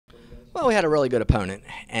Well, we had a really good opponent,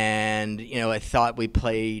 and I thought we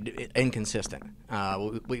played inconsistent.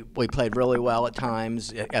 We played really well at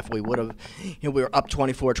times. If we would have, we were up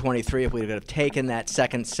 24-23. If we would have taken that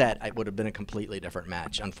second set, it would have been a completely different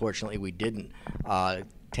match. Unfortunately, we didn't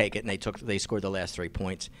take it, and they scored the last 3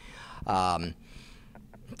 points.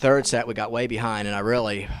 Third set, we got way behind, and I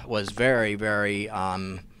really was very, very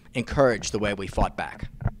encouraged the way we fought back.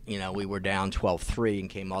 We were down 12-3 and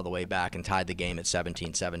came all the way back and tied the game at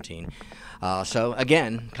 17-17. So,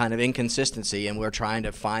 again, kind of inconsistency, and we're trying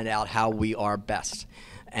to find out how we are best.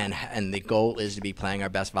 And the goal is to be playing our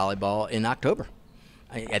best volleyball in October,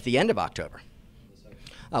 at the end of October.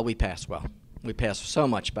 We passed well. We passed so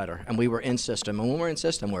much better, and we were in system. And when we're in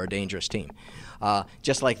system, we're a dangerous team.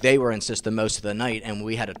 Just like they were in system most of the night, and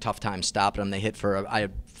we had a tough time stopping them. They hit for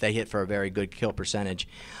a very good kill percentage.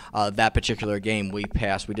 That particular game, we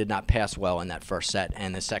passed. We did not pass well in that first set,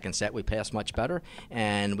 and the second set we passed much better,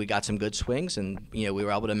 and we got some good swings, and we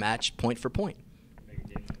were able to match point for point.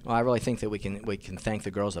 Well, I really think that we can thank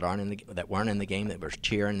the girls that weren't in the game, that were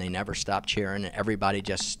cheering. They never stopped cheering. Everybody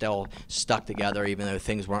just still stuck together, even though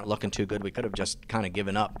things weren't looking too good. We could have just kind of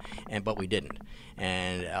given up, but we didn't.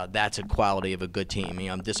 And that's a quality of a good team.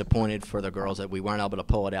 I'm disappointed for the girls that we weren't able to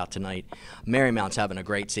pull it out tonight. Marymount's having a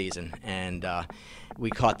great season, and we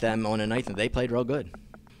caught them on a night that they played real good.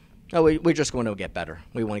 No, we're just going to get better.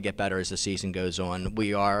 We want to get better as the season goes on.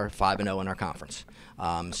 We are 5-0 in our conference,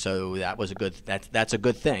 so that's a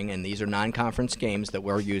good thing. And these are non-conference games that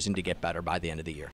we're using to get better by the end of the year.